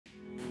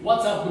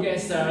What's up, Buugeng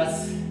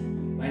stars?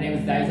 My name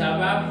is Dai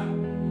Zaobab.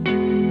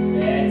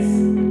 Let's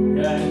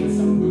learn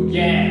some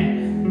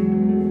Buugeng.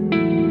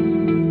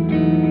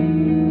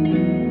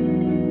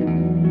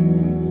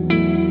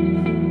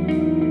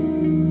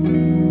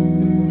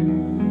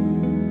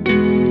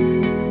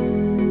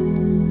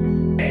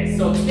 Okay,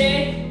 so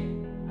today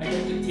I'm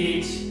going to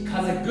teach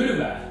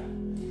Kazaguruma.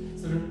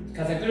 So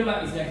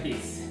Kazaguruma is like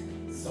this.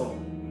 So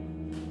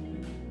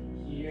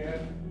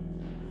here.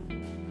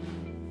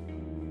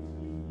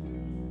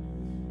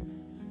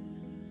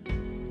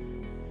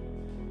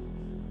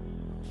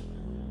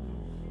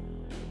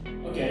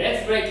 Okay,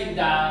 let's break it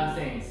down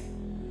things.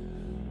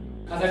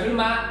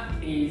 Kazaguruma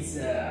is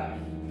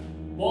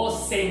both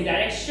same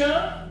direction,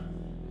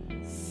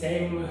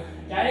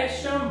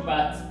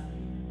 but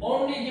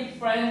only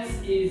difference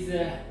is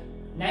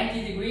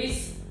 90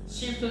 degrees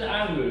shift the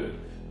angle.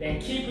 Then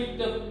keep it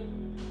the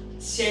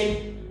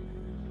shape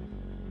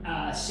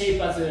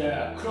as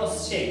a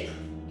cross shape,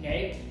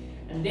 okay?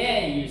 And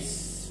then you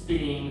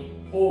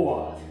spin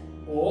forward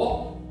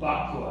or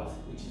backward,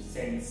 which is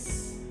same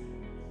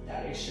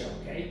direction,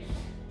 okay?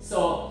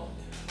 So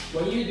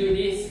when you do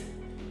this,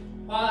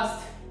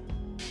 first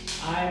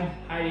I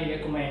highly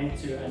recommend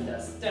to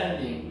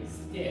understanding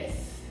with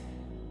this,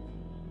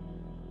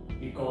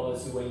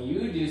 because when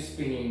you do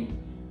spinning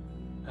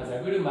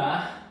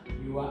Kazaguruma,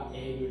 you are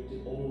able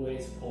to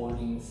always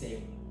holding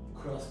same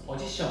cross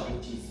position,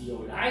 which is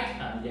your right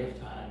hand, left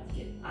hand,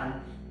 and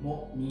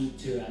more need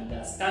to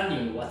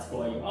understanding what's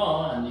going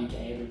on, and you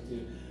can able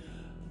to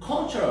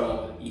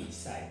control each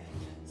side.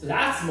 So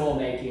that's more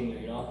making,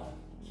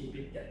 keep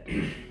it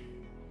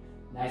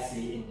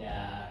nicely in the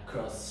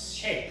cross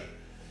shape.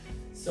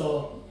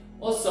 So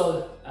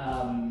also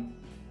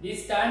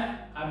this time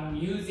I'm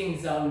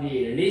using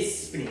only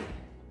wrist spinning.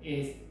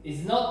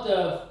 It's not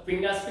the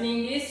finger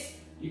spinning. This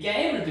you can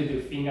able to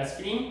do finger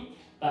spinning,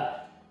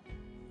 but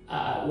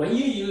when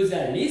you use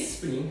a wrist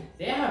spinning,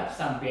 they have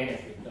some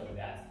benefit of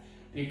that,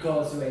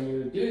 because when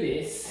you do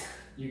this,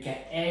 you can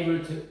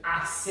able to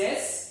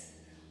access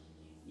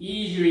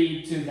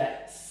easily to the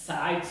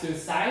side to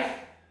side,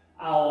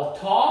 our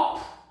top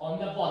on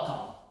the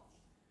bottom,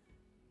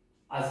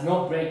 as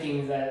not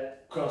breaking the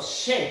cross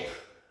shape.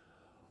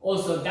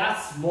 Also,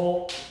 that's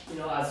more,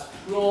 as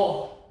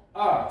flow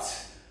art,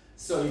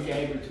 so you can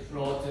able to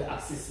flow to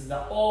access the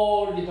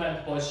all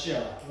different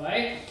position,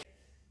 right?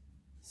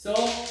 So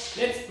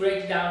let's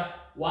break down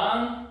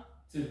one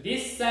to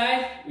this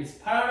side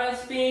with parallel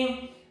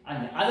spin,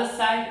 and the other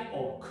side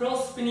of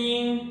cross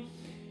spinning.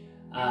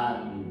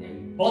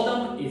 And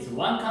bottom is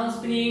one count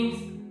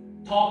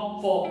spinning,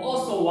 top for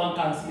also one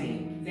count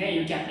spinning. Then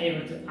you can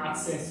able to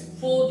access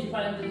 4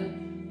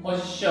 different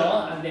position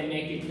and then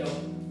make it the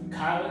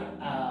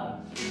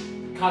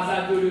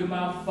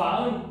Kazaguruma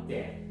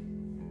fountain.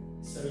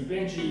 So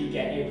eventually you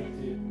can able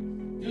to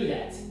do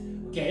that.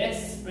 Okay,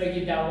 let's break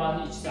it down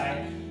one each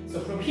side. So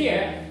from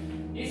here,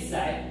 this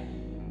side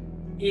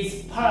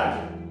is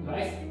parallel,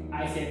 right?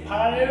 I say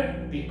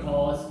parallel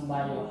because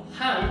your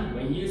hand,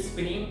 when you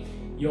spinning,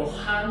 your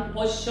hand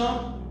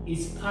position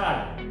is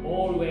parallel,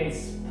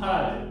 always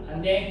parallel,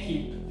 and then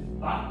keep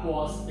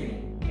backward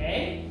spinning,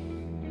 okay?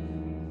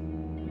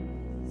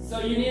 So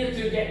you need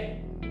to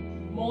get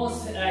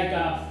most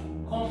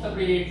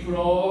comfortably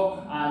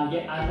flow and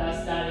get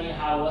understanding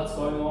how what's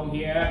going on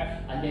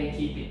here, and then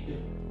keep it to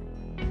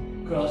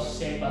cross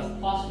shape as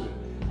possible,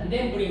 and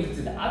then bring it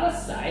to the other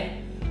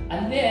side,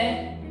 and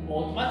then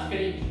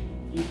automatically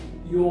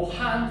your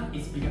hand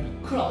is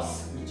becoming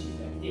cross, which is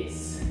like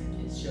this. I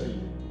can show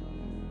you.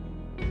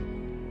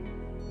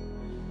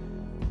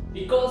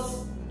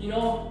 Because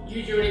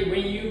usually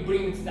when you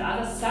bring it to the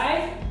other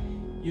side,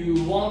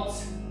 you want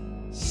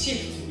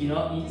shift, each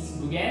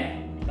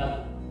Buugeng,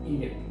 but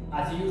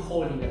as you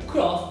holding the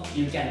cross,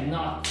 you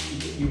cannot,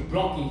 you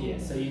blocking here,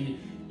 so you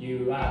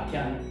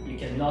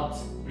cannot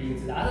bring it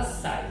to the other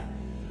side.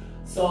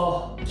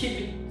 So keep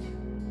it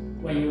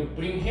when you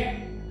bring here,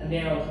 and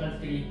then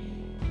automatically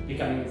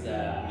becoming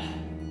the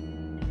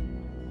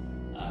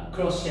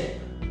cross shape.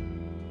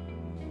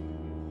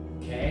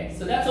 Okay,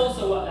 so that's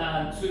also what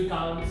 2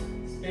 count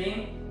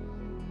spinning.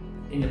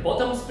 In the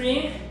bottom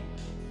spinning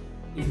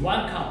is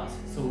 1 count.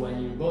 So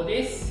when you go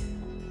this,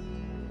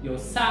 your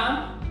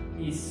thumb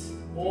is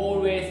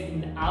always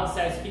in the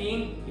outside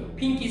spinning, your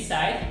pinky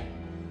side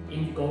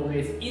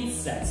always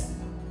inside.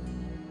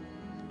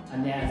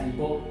 And then as you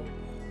go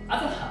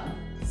other hand,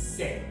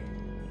 same.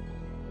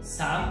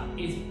 Thumb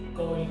is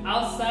going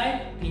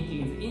outside,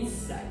 pinky is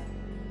inside.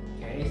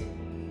 Okay,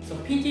 so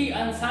pinky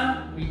and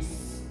thumb,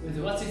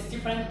 what is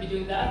different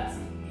between that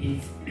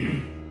is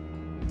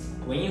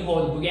when you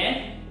hold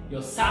Buugeng,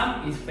 your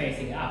thumb is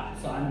facing up.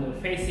 So I'm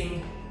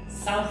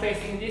thumb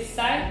facing this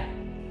side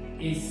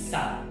is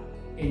thumb.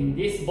 In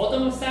this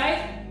bottom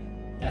side,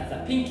 that's the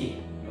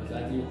pinky. So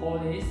as you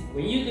hold this,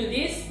 when you do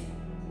this,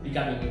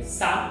 becoming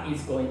thumb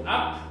is going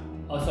up.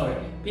 Oh sorry,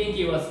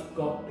 pinky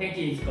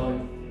is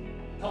going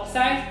top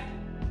side,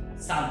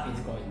 thumb is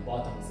going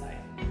bottom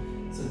side.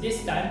 So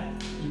this time,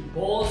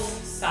 both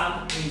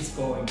thumb is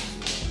going to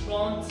the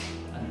front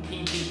and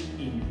pinky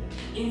in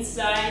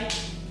inside,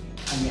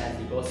 and as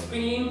you go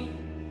spinning,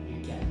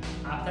 you can,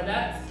 after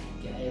that,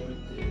 you can able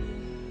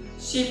to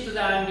shift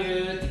the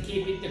angle to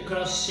keep it the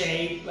cross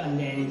shape, and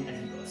then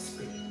as you go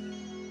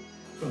spinning.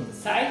 From the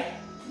side,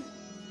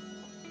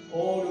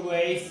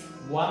 always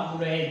one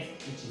blade,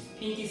 which is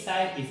pinky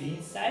side, is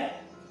inside,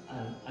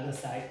 and other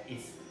side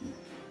is.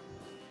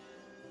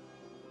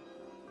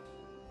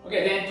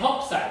 Okay, then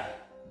top side.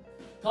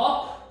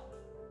 Top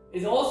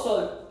is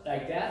also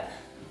like that.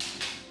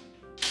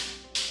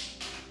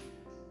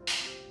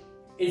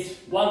 It's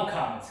one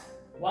count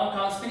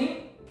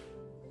spinning.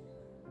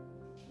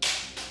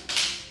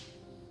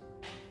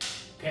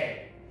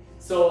 Okay,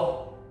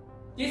 so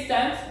this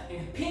time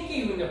is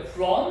pinky in the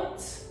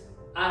front,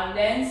 and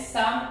then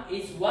some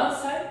is one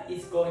side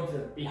is going to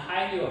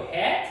behind your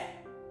head,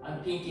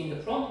 and pinky in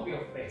the front of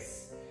your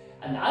face,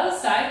 and the other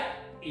side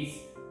is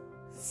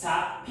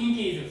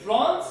pinky is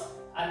front,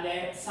 and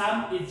then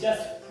some is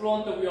just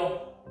front of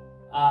your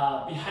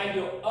behind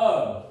your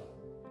arm.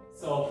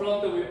 So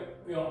front of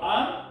your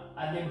arm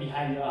and then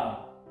behind your arm,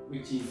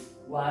 which is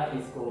one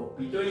is go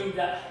between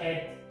the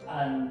head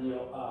and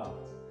your arm.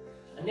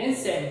 And then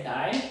same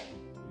time,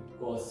 you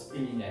go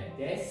spinning like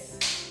this,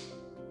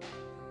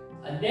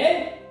 and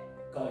then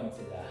going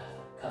to the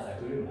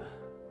Kazaguruma.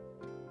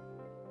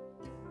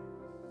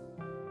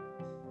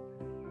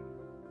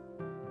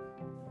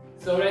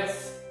 So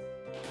let's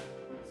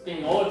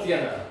spin all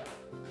together.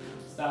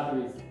 Start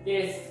with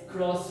this,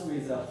 cross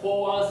with a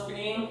forward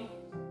spinning,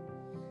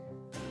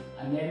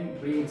 and then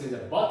bring to the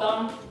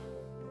bottom,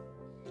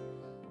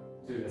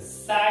 to the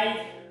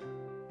side,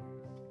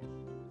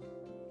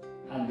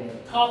 and then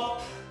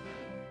top,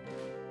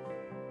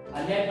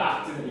 and then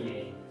back to the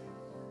beginning.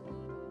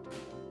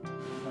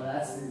 So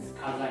that's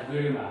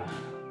Kazaguruma.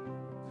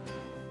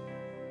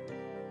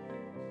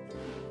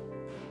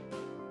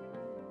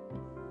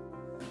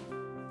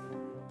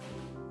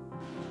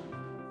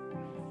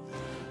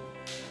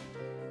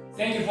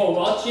 Thank you for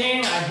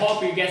watching. I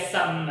hope you get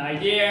some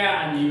idea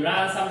and you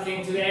learn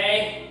something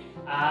today.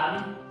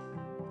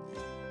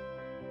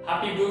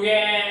 Happy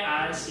Buugeng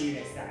and see you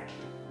next time.